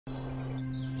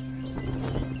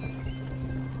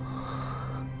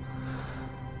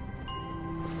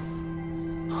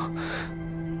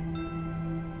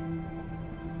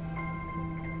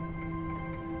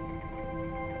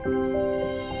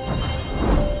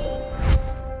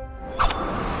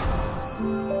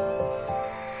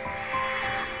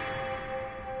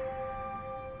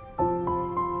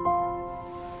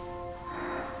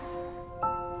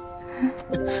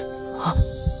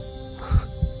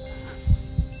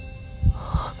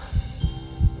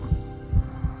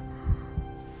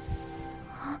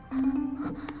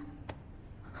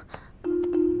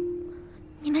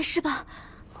没事吧？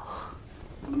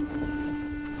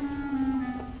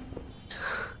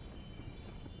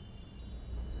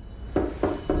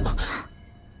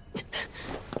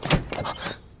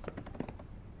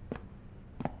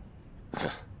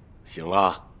醒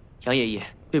了，杨爷爷，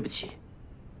对不起，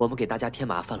我们给大家添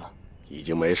麻烦了。已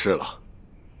经没事了。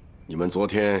你们昨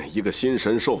天一个心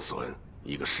神受损，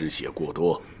一个失血过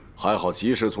多，还好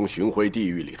及时从巡回地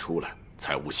狱里出来，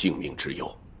才无性命之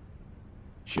忧。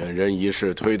选人仪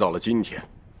式推到了今天。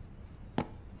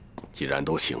既然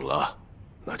都醒了，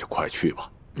那就快去吧。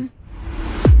嗯。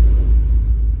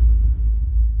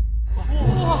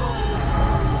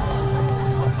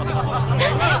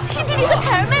是弟弟和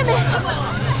彩儿妹妹。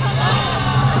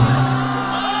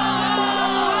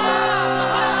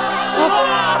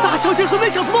大小姐和那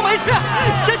小子都没事，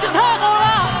真是太好了！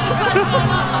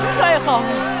太好了，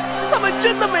他们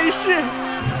真的没事。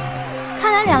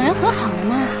看来两人和好了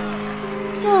呢，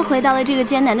又回到了这个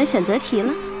艰难的选择题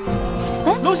了。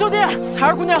哎，龙兄弟，彩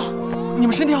儿姑娘，你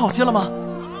们身体好些了吗？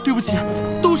对不起，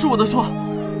都是我的错。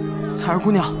彩儿姑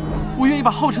娘，我愿意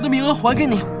把皓晨的名额还给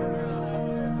你。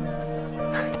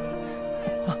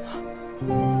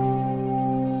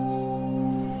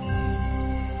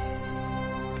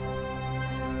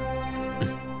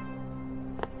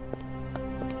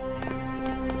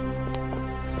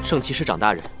圣骑士长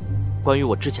大人，关于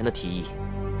我之前的提议，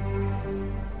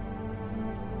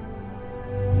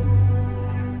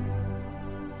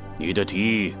你的提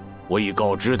议我已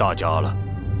告知大家了，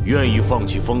愿意放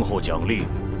弃丰厚奖励，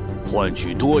换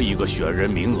取多一个选人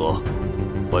名额，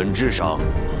本质上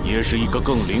也是一个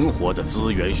更灵活的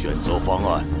资源选择方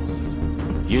案。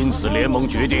因此，联盟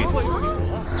决定，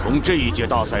从这一届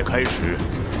大赛开始，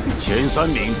前3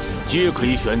名皆可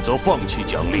以选择放弃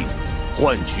奖励，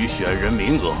换取选人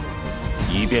名额，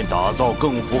以便打造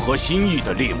更符合心意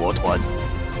的猎魔团。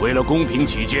为了公平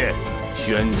起见，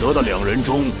选择的2人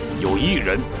中有1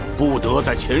人不得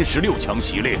在前16强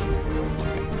席列。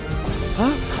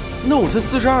啊，那我才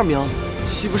42名，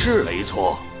岂不是？没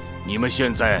错，你们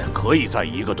现在可以在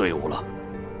一个队伍了。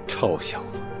臭小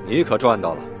子，你可赚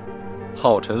到了！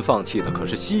皓晨放弃的可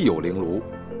是稀有灵炉，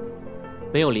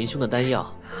没有林兄的丹药，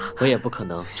我也不可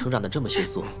能成长得这么迅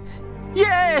速。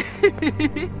耶！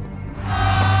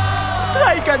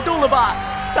太感动了吧！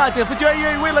大姐夫居然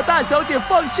愿意为了大小姐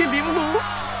放弃灵炉，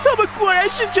他们果然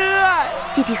是真爱。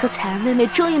弟弟和彩儿妹妹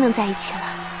终于能在一起了，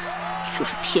就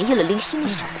是便宜了林星那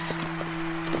小子。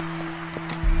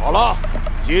好了，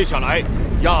接下来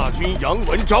亚军杨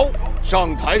文昭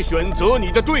上台选择你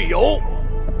的队友。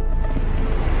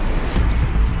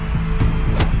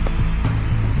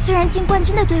虽然进冠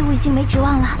军的队伍已经没指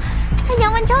望了，但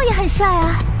杨文昭也很帅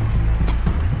啊。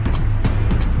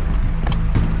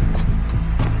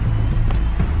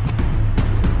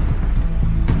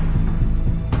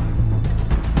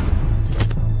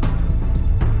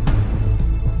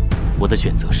我的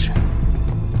选择是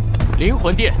灵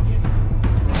魂殿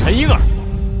陈婴儿。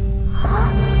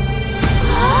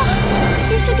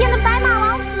骑士殿的白马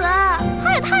王子，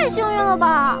他也太幸运了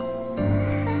吧！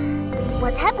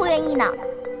我才不愿意呢，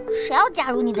谁要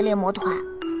加入你的猎魔团？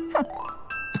哼！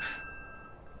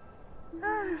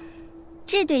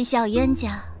这对小冤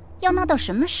家要闹到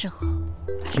什么时候？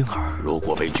婴儿如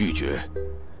果被拒绝，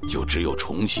就只有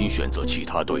重新选择其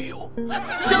他队友。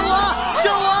选我！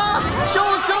选我！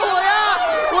选我呀！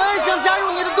我也想加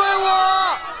入你的队伍。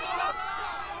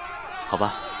好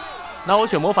吧，那我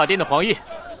选魔法殿的黄奕。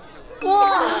哇，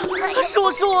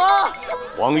是我！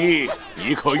黄奕，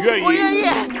你可愿意？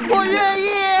我愿意。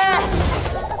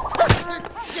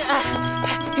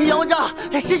杨文昭，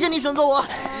谢谢你选择我，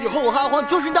以后我和阿黄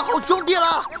就是你的好兄弟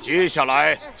了。接下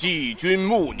来，季军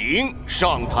穆宁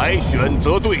上台选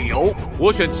择队友。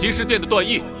我选骑士殿的段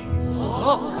奕。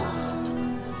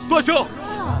段兄，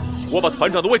我把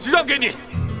团长的位置让给你，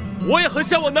我也很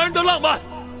向往男人的浪漫。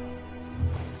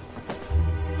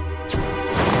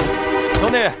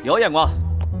兄弟有眼光，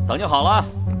等你好了，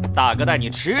大哥带你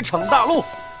驰骋大陆。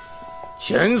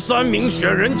前3名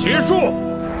选人结束，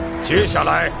接下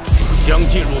来将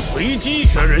进入随机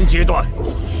选人阶段。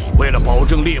为了保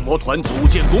证猎魔团组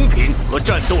建公平和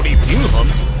战斗力平衡，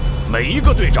每一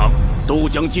个队长都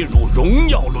将进入荣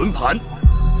耀轮盘，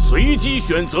随机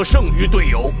选择剩余队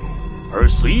友，而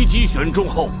随机选中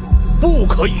后不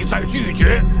可以再拒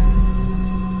绝。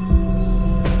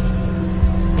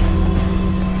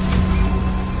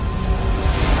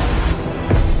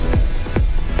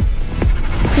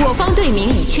我方队名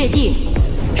已确定，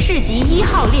市级1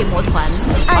号猎魔团，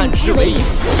暗之为引，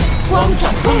光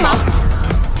斩锋芒。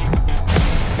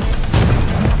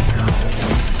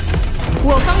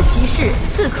我方骑士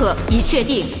刺客已确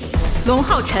定，龙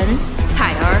皓晨、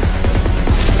彩儿。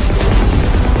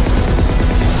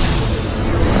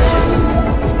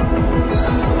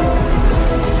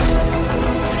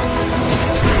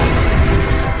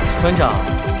团长，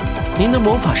您的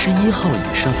魔法师1号已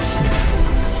上线。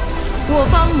我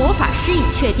方魔法师已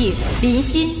确定，林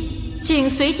欣，请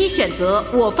随机选择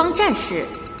我方战士。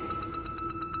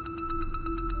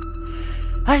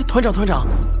哎，团长，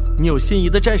你有心仪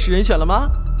的战士人选了吗？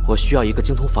我需要一个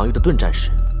精通防御的盾战士。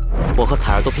我和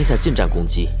采儿都偏向近战攻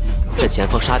击，在前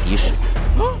方杀敌时，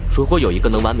如果有一个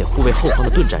能完美护卫后方的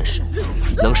盾战士，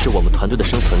能使我们团队的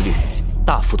生存率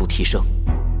大幅度提升。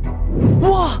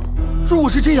哇，如果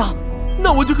是这样，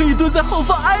那我就可以蹲在后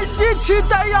方安心吃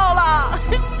丹药了。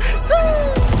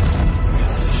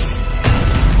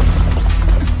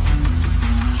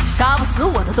杀不死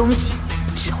我的东西，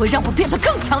只会让我变得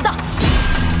更强大。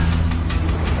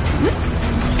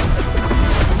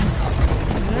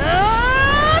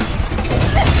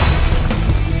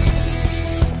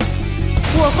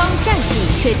我方战士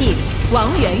已确定，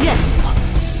王媛媛。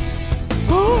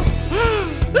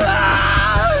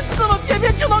怎么偏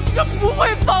偏抽到这个不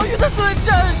会防御的盾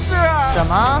战士？怎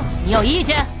么，你有意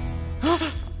见？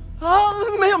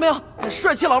没有，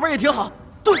帅气老妹也挺好，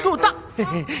盾够大。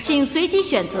请随机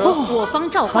选择我方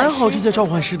召唤师。还好这些召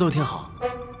唤师都挺好，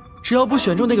只要不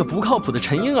选中那个不靠谱的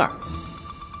陈婴儿。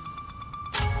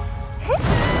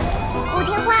不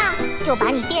听话就把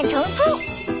你变成猪。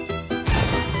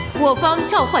我方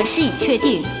召唤师已确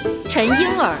定，陈婴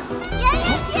儿。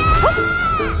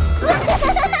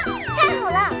太好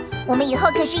了，我们以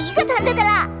后可是一个团队的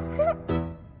啦。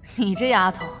你这丫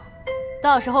头，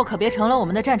到时候可别成了我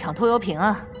们的战场拖油瓶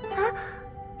啊！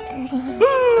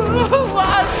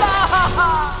完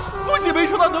了！不仅没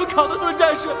抽到能扛的盾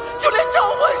战士，就连召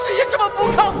唤师也这么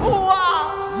不靠谱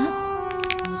啊！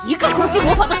你一个攻击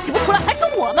魔法都使不出来，还说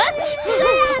我们？对呀，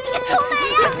你个臭卖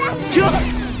样的！停！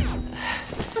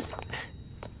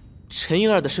陈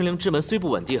婴儿的生灵之门虽不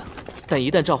稳定，但一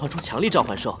旦召唤出强力召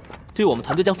唤兽，对我们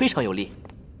团队将非常有利。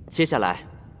接下来，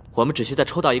我们只需再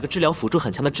抽到一个治疗辅助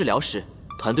很强的治疗师，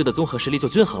团队的综合实力就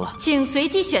均衡了。请随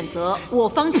机选择我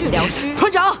方治疗师。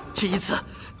团长，这一次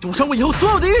赌上我以后所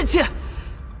有的运气。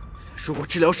如果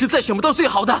治疗师再选不到最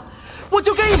好的，我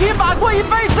就跟一匹马过一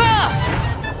辈子。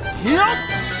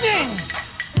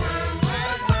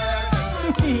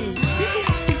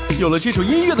有了这首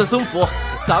音乐的增幅，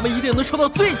咱们一定能抽到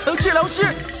最强治疗师，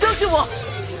相信我。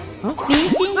林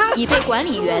欣已被管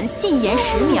理员禁言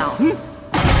10秒。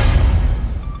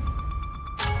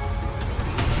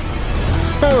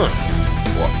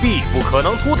我必不可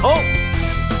能出头。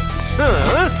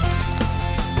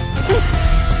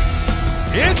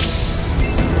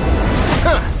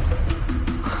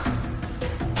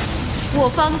我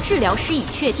方治疗师已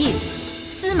确定，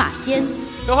司马仙。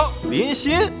哟呵，林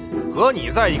欣，和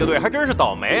你在一个队还真是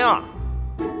倒霉啊！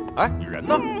哎，你人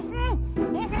呢？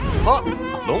呵，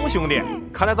龙兄弟，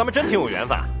看来咱们真挺有缘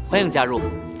分。欢迎加入。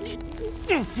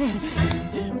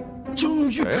终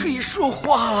于可以说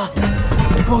话了，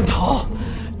光头，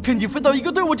跟你分到一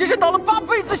个队，我真是倒了8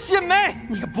辈子血霉。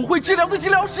你个不会治疗的治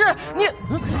疗师，你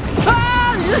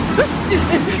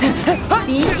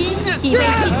林欣已被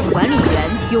系统管理员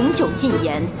永久禁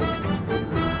言。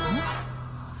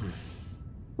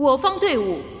我方队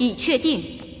伍已确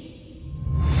定。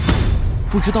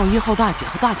不知道1号大姐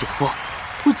和大姐夫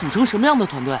会组成什么样的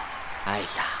团队？哎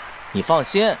呀，你放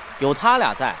心，有他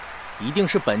俩在，一定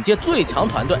是本届最强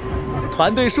团队。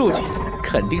团队数据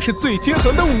肯定是最均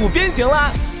衡的5边形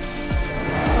啦。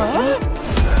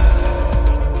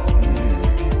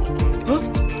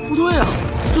不对啊，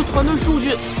这团队数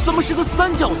据怎么是个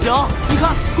3角形？你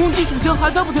看，攻击属性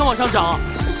还在不停往上涨。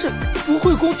这不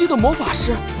会攻击的魔法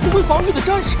师，不会防御的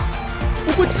战士，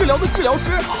不会治疗的治疗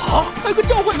师，还有个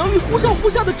召唤能力忽上忽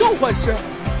下的召唤师。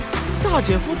大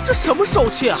姐夫，这什么手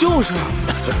气啊？就是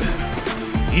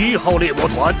1号猎魔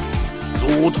团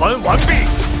组团完毕。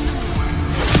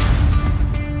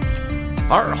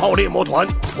2号猎魔团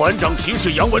团长骑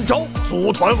士杨文昭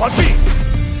组团完毕。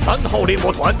3号猎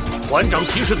魔团团长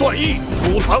骑士段毅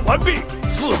组团完毕。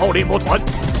4号猎魔团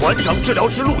团长治疗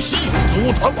师露西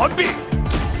组团完毕。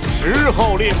10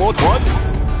号猎魔团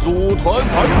组团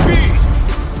完毕。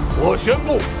我宣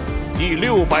布，第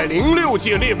606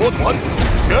届猎魔团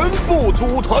全部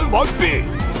组团完毕。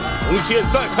从现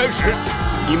在开始，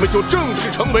你们就正式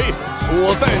成为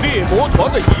所在猎魔团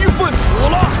的一份子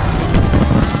了。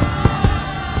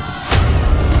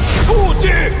出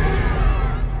去！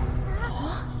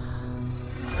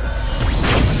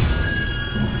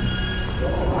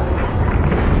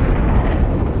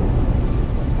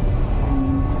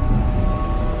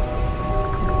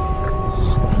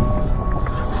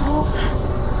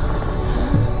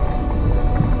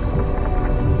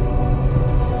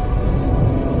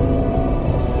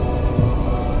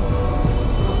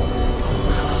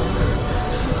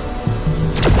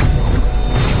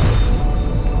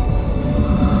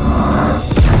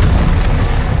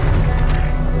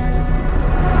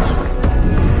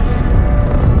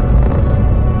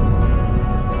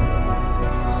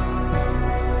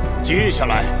接下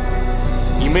来，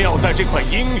你们要在这块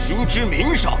英雄之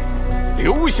名上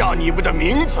留下你们的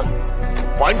名字，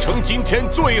完成今天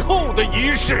最后的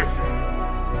仪式。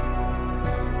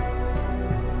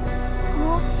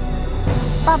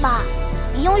爸爸，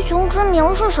英雄之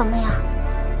名是什么呀？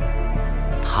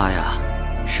他呀，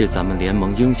是咱们联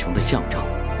盟英雄的象征。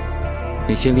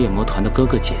那些猎魔团的哥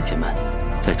哥姐姐们，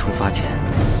在出发前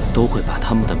都会把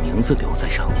他们的名字留在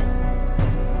上面。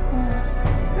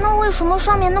那为什么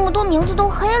上面那么多名字都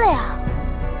黑了呀？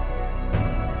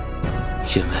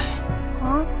因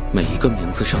为，每一个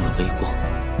名字上的微光，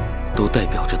都代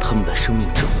表着他们的生命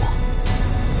之火。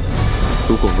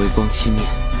如果微光熄灭，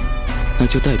那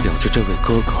就代表着这位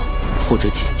哥哥或者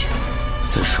姐姐，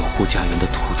在守护家园的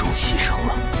途中牺牲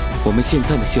了。我们现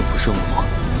在的幸福生活，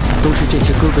都是这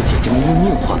些哥哥姐姐们用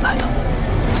命换来的。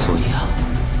所以啊，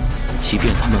即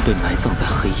便他们被埋葬在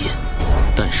黑夜，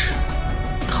但是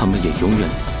他们也永远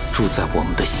住在我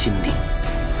们的心里。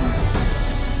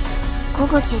哥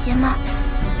哥姐姐们，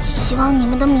希望你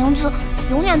们的名字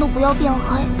永远都不要变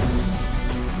黑。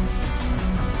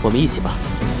我们一起吧，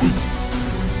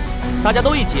大家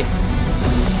都一起。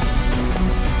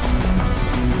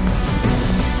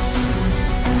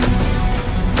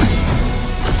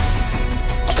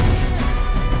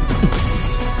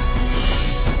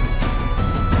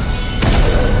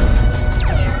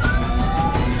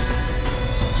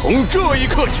从这一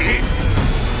刻起，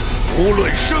无论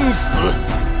生死，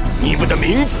你们的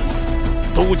名字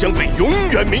都将被永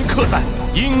远铭刻在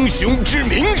英雄之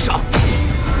名上。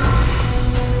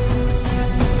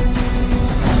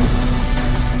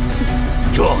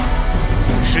这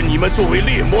是你们作为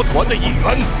猎魔团的一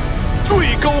员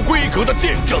最高规格的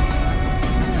见证，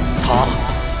它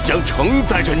将承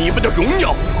载着你们的荣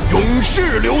耀，永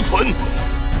世留存。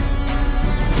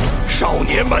少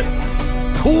年们，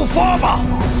出发吧！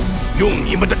用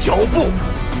你们的脚步，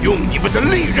用你们的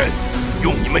利刃，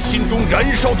用你们心中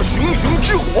燃烧的熊熊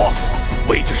之火，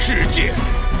为这世界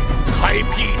开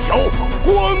辟一条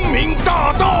光明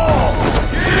大道。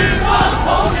一万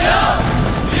同行，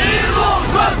一路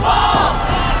顺风。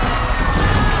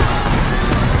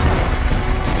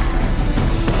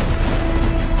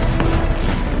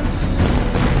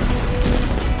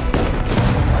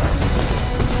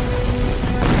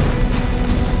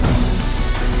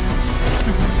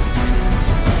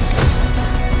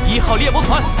1号猎魔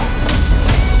团，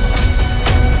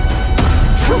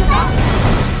出发！